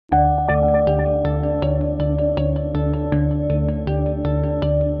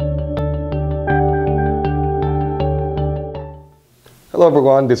Hello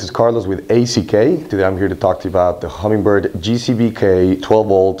everyone, this is Carlos with ACK. Today I'm here to talk to you about the Humminbird GCBK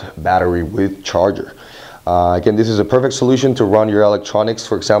 12-volt battery with charger. Again, this is a perfect solution to run your electronics,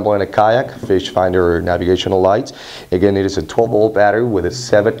 for example, in a kayak, fish finder, or navigational lights. Again, it is a 12-volt battery with a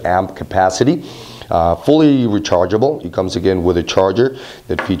 7 amp capacity. Fully rechargeable. It comes again with a charger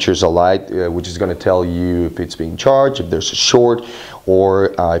that features a light which is going to tell you if it's being charged, if there's a short,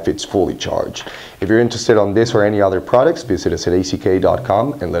 or if it's fully charged. If you're interested on this or any other products, visit us at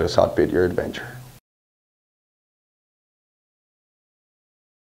ack.com and let us outfit your adventure.